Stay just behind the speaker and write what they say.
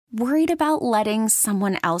Worried about letting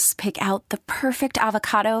someone else pick out the perfect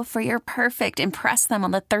avocado for your perfect impress them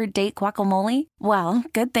on the third date guacamole? Well,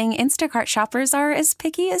 good thing Instacart shoppers are as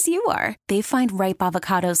picky as you are. They find ripe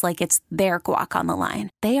avocados like it's their guac on the line.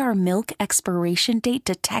 They are milk expiration date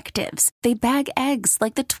detectives. They bag eggs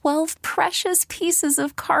like the 12 precious pieces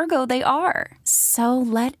of cargo they are. So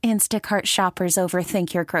let Instacart shoppers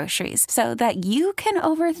overthink your groceries so that you can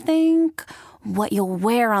overthink what you'll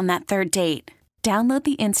wear on that third date. Download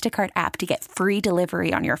the Instacart app to get free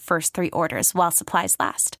delivery on your first 3 orders while supplies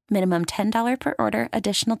last. Minimum $10 per order.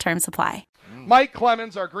 Additional terms apply. Mike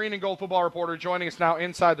Clemens, our green and gold football reporter, joining us now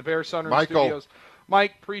inside the Bears Sunroom Studios.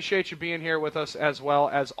 Mike, appreciate you being here with us as well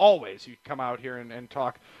as always. You come out here and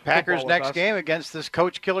talk Packers next game against this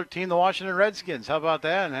coach killer team, the Washington Redskins. How about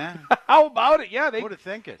that, man? How about it? Yeah, who would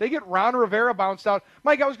think it? They get Ron Rivera bounced out.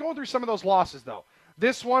 Mike, I was going through some of those losses, though.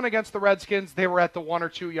 This one against the Redskins, they were at the 1 or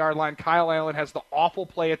 2 yard line. Kyle Allen has the awful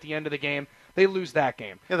play at the end of the game. They lose that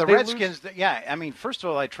game. Yeah, the Redskins, I mean, first of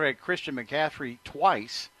all, I traded Christian McCaffrey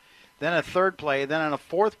twice, then a third play, then on a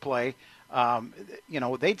fourth play.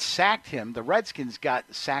 They'd sacked him. The Redskins got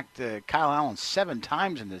sacked Kyle Allen 7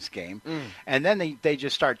 times in this game. And then they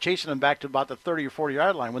just start chasing him back to about the 30 or 40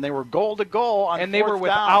 yard line when they were goal to goal on and they were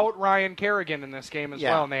without Ryan Kerrigan in this game as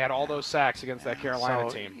well, and they had all those sacks against that Carolina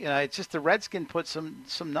team. It's just the Redskins put some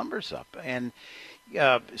numbers up. And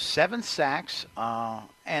 7 sacks,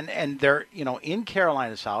 and they're, in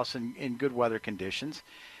Carolina's house in good weather conditions.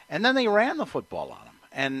 And then they ran the football on them.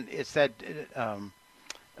 And it's that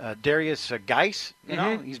Darius Geis,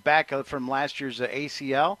 he's back from last year's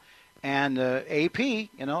ACL, and AP,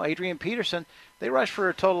 Adrian Peterson. They rushed for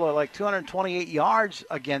a total of like 228 yards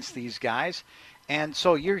against these guys, and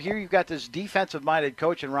so you've got this defensive-minded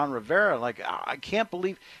coach in Ron Rivera. Like, I can't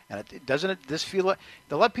believe, and this feel like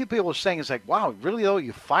the lot people are saying is like, wow, really though,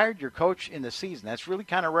 you fired your coach in the season. That's really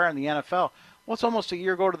kind of rare in the NFL. Well, it's almost a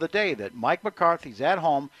year ago to the day that Mike McCarthy's at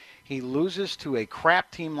home. He loses to a crap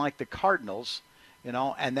team like the Cardinals.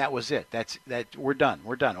 And that was it. We're done.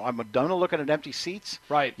 I'm done looking at empty seats.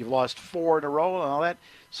 Right. You've lost 4 in a row and all that.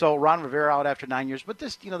 So Ron Rivera out after 9 years. But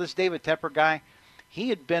this David Tepper guy, he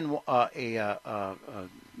had been a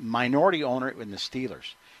minority owner in the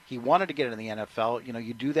Steelers. He wanted to get in the NFL.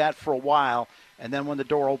 You do that for a while, and then when the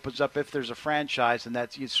door opens up, if there's a franchise, and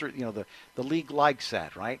that's the league likes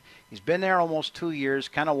that, right? He's been there almost 2 years,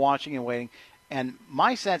 kind of watching and waiting. And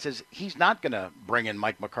my sense is he's not going to bring in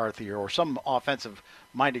Mike McCarthy or some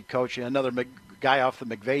offensive-minded coach, another guy off the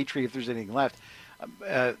McVay tree if there's anything left.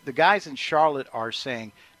 The guys in Charlotte are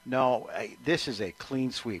saying, no, this is a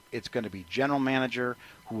clean sweep. It's going to be general manager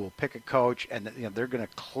who will pick a coach, and they're going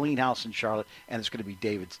to clean house in Charlotte, and it's going to be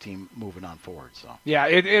David's team moving on forward. So yeah,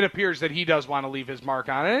 it appears that he does want to leave his mark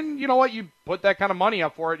on it. And you know what? You put that kind of money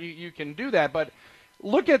up for it, you can do that. But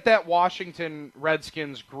look at that Washington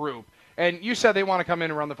Redskins group. And you said they want to come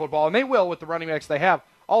in and run the football, and they will with the running backs they have.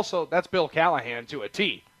 Also, that's Bill Callahan to a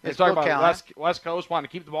T. It's talking about West Coast wanting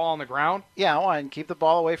to keep the ball on the ground. Yeah, and keep the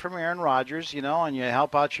ball away from Aaron Rodgers, and you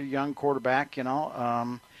help out your young quarterback,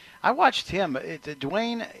 I watched him,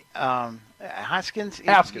 Dwayne Haskins.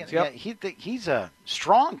 Yeah. He's a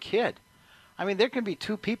strong kid. I mean, there can be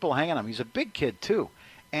 2 people hanging him. He's a big kid, too.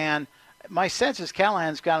 And my sense is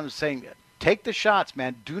Callahan's got him saying, take the shots,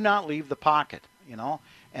 man. Do not leave the pocket,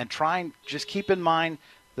 and try and just keep in mind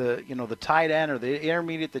the tight end or the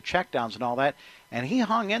intermediate, the checkdowns and all that. And he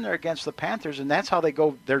hung in there against the Panthers, and that's how they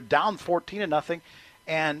go. They're down 14-0,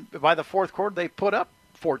 and by the fourth quarter they put up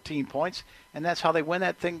 14 points, and that's how they win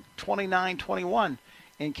that thing 29-21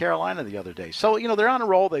 in Carolina the other day. So they're on a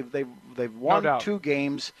roll. They've won 2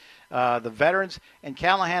 games. The veterans, and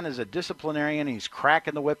Callahan is a disciplinarian. He's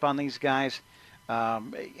cracking the whip on these guys.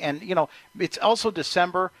 It's also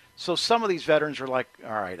December, so some of these veterans are like,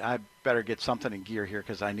 all right, I better get something in gear here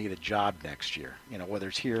because I need a job next year, whether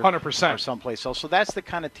it's here 100%. or someplace else. So that's the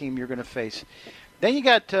kind of team you're going to face. Then you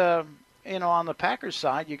got, on the Packers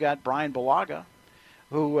side, you got Brian Bulaga,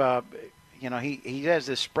 who, he has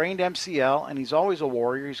this sprained MCL, and he's always a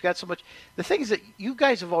warrior. He's got so much. The thing is that you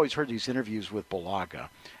guys have always heard these interviews with Bulaga,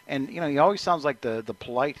 and, he always sounds like the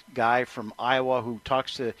polite guy from Iowa who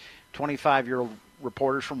talks to 25-year-old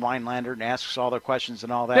reporters from Rhinelander and asks all their questions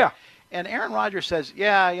and all that. Yeah. And Aaron Rodgers says,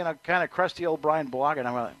 kind of crusty old Brian Bulaga. And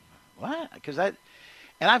I'm like, what?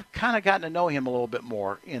 And I've kind of gotten to know him a little bit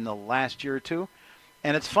more in the last year or two.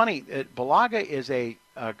 And it's funny, Bulaga is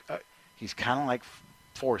he's kind of like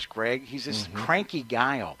Forrest Gregg. He's this cranky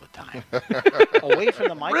guy all the time. Away from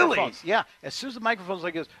the microphones. Really? Yeah. As soon as the microphone's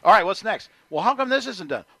like this, all right, what's next? Well, how come this isn't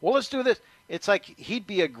done? Well, let's do this. It's like he'd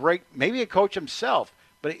be maybe a coach himself,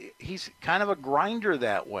 but he's kind of a grinder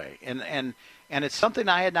that way. And And it's something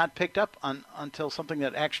I had not picked up on until something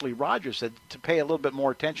that actually Rodgers said, to pay a little bit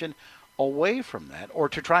more attention away from that, or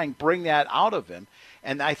to try and bring that out of him.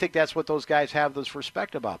 And I think that's what those guys have this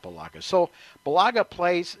respect about Bulaga. So Bulaga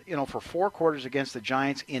plays, for 4 quarters against the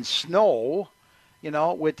Giants in snow,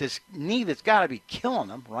 with this knee that's got to be killing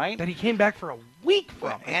him, right? That he came back for a week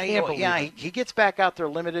from. And he gets back out there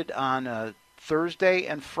limited on Thursday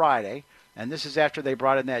and Friday. And this is after they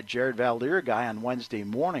brought in that Jared Valdir guy on Wednesday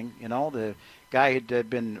morning. The guy had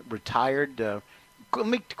been retired. Let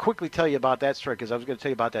me quickly tell you about that story, because I was going to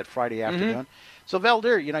tell you about that Friday afternoon. So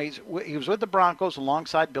Valdir, he was with the Broncos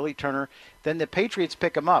alongside Billy Turner. Then the Patriots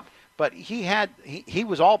pick him up. But he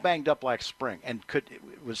was all banged up like spring and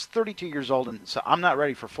was 32 years old, and so I'm not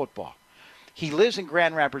ready for football. He lives in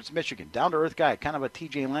Grand Rapids, Michigan, down-to-earth guy, kind of a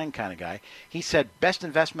T.J. Lang kind of guy. He said, best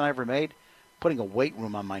investment I ever made, putting a weight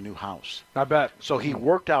room on my new house. I bet. So he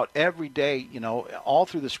worked out every day, all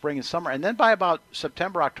through the spring and summer. And then by about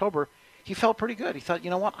September, October, he felt pretty good. He thought, you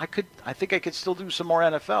know what, I think I could still do some more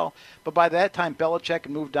NFL. But by that time, Belichick had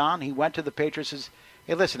moved on. He went to the Patriots and says,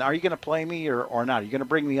 hey, listen, are you going to play me or not? Are you going to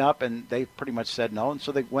bring me up? And they pretty much said no. And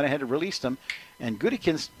so they went ahead and released him. And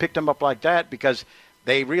Goodykins picked him up like that because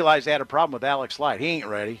they realized they had a problem with Alex Light. He ain't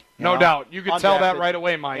ready. No doubt. You could tell that right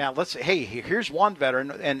away, Mike. Yeah, here's one veteran,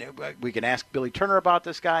 and we can ask Billy Turner about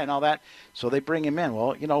this guy and all that. So they bring him in.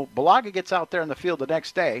 Well, Bulaga gets out there in the field the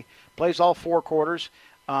next day, plays all 4 quarters.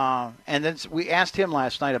 And then we asked him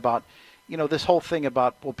last night about, this whole thing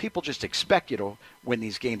about, well, people just expect you to win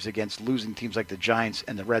these games against losing teams like the Giants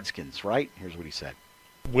and the Redskins, right? Here's what he said.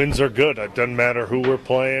 Wins are good. It doesn't matter who we're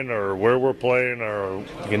playing or where we're playing or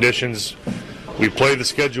the conditions. We play the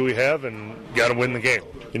schedule we have and got to win the game.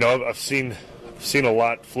 I've seen a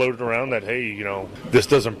lot floated around that, hey, this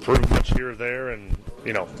doesn't prove much here or there, and,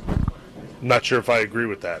 I'm not sure if I agree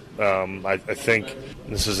with that. I think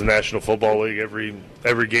this is the National Football League.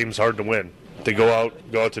 Every game's hard to win. To go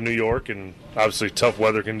out to New York, and obviously tough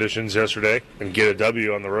weather conditions yesterday, and get a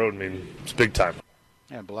W on the road, it's big time.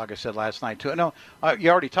 Yeah, Bulaga said last night, too. No,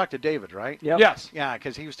 you already talked to David, right? Yep. Yes. Yeah,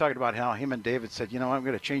 because he was talking about how him and David said, I'm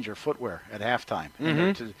going to change your footwear at halftime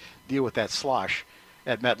to deal with that slosh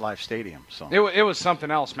at MetLife Stadium. So it was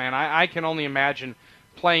something else, man. I can only imagine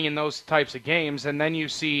playing in those types of games, and then you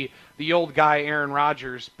see the old guy Aaron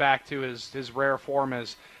Rodgers back to his rare form,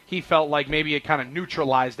 as he felt like maybe it kind of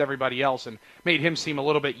neutralized everybody else and made him seem a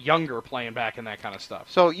little bit younger playing back in that kind of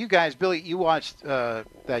stuff. So you guys, Billy, you watched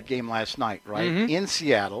that game last night, right? In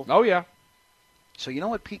Seattle. Oh, yeah. So you know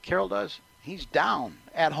what Pete Carroll does? He's down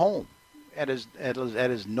at home at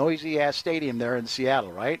his noisy-ass stadium there in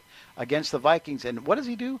Seattle, right, against the Vikings. And what does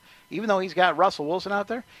he do? Even though he's got Russell Wilson out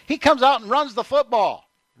there, he comes out and runs the football.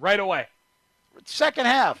 Right away. Second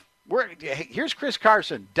half. Here's Chris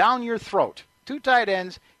Carson, down your throat. 2 tight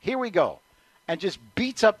ends, here we go. And just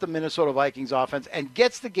beats up the Minnesota Vikings offense and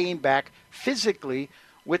gets the game back physically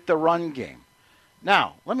with the run game.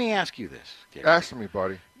 Now, let me ask you this, Gary. Ask me,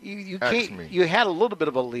 buddy. You had a little bit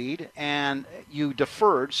of a lead, and you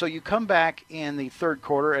deferred, so you come back in the third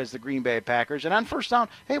quarter as the Green Bay Packers, and on first down,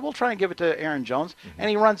 hey, we'll try and give it to Aaron Jones, and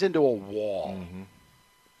he runs into a wall.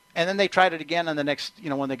 And then they tried it again on the next,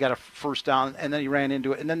 when they got a first down, and then he ran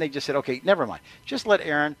into it, and then they just said, okay, never mind. Just let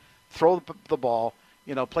Aaron throw the ball,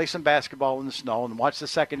 play some basketball in the snow, and watch the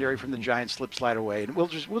secondary from the Giants slide away, and we'll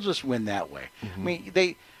just win that way. I mean,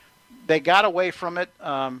 they got away from it.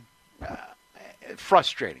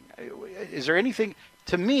 Frustrating. Is there anything,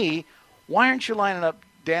 to me, why aren't you lining up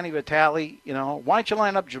Danny Vitale? Why aren't you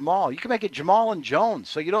lining up Jamal? You can make it Jamal and Jones,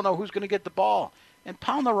 so you don't know who's going to get the ball. And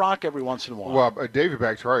pound the rock every once in a while. Well, David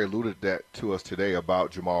Bakhtiari alluded that to us today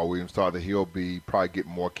about Jamal Williams. Thought that he'll be probably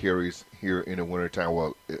getting more carries here in the wintertime.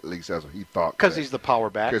 Well, at least that's what he thought. Because he's the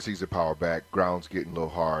power back. Because he's the power back. Ground's getting a little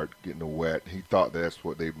hard, getting a little wet. He thought that's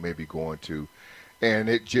what they may be going to. And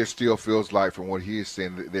it just still feels like, from what he is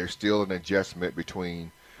saying, that there's still an adjustment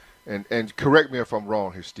between, and correct me if I'm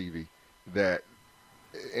wrong here, Stevie, that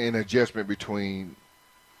an adjustment between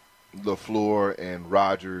LaFleur and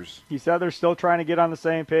Rodgers. He said they're still trying to get on the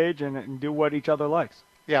same page and do what each other likes.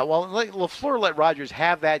 Yeah, well, LaFleur let Rodgers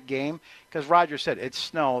have that game because Rodgers said, it's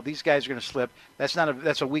snow, these guys are going to slip.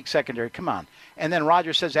 That's a weak secondary. Come on. And then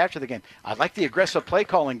Rodgers says after the game, I like the aggressive play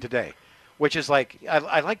calling today, which is like,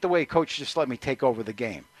 I like the way coach just let me take over the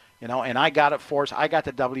game. And I got it for us. I got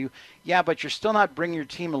the W. Yeah, but you're still not bringing your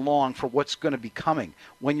team along for what's going to be coming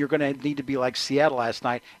when you're going to need to be like Seattle last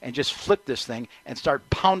night and just flip this thing and start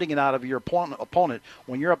pounding it out of your opponent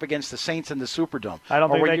when you're up against the Saints in the Superdome. I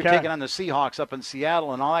don't think when they you're can. taking on the Seahawks up in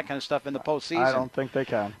Seattle and all that kind of stuff in the postseason. I don't think they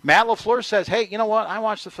can. Matt LaFleur says, hey, you know what? I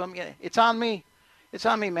watched the film. It's on me. It's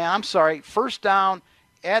on me, man. I'm sorry. First down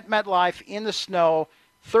at MetLife in the snow,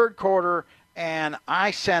 third quarter, and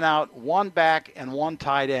I sent out one back and one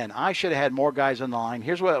tight end. I should have had more guys on the line.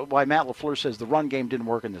 Here's why Matt LaFleur says the run game didn't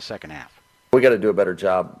work in the second half. We got to do a better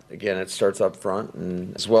job. Again, it starts up front,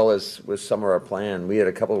 and as well as with some of our plan. We had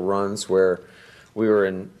a couple of runs where we were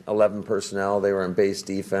in 11 personnel, they were in base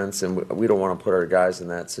defense, and we don't want to put our guys in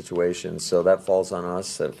that situation. So that falls on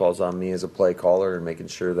us. That falls on me as a play caller and making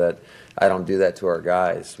sure that I don't do that to our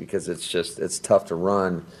guys, because it's tough to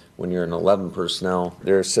run when you're in 11 personnel.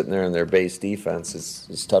 They're sitting there in their base defense.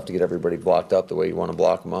 It's tough to get everybody blocked up the way you want to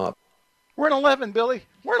block them up. We're in 11, Billy.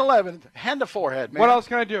 We're in 11. Hand to forehead, man. What else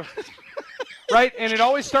can I do? Right? And it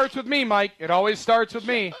always starts with me, Mike. It always starts with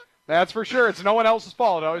me. That's for sure. It's no one else's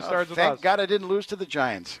fault. It always starts with us. Thank God I didn't lose to the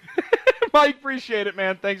Giants. Mike, appreciate it,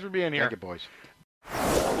 man. Thanks for being here. Thank you, boys.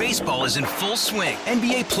 Baseball is in full swing.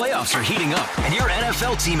 NBA playoffs are heating up, and your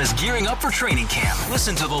NFL team is gearing up for training camp.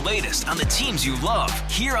 Listen to the latest on the teams you love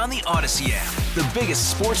here on the Odyssey app. The biggest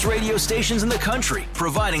sports radio stations in the country,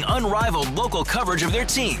 providing unrivaled local coverage of their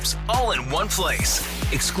teams, all in one place.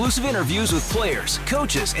 Exclusive interviews with players,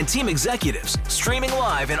 coaches, and team executives, streaming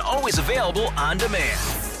live and always available on demand.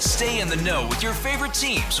 Stay in the know with your favorite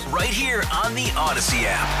teams right here on the Odyssey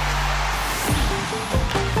app.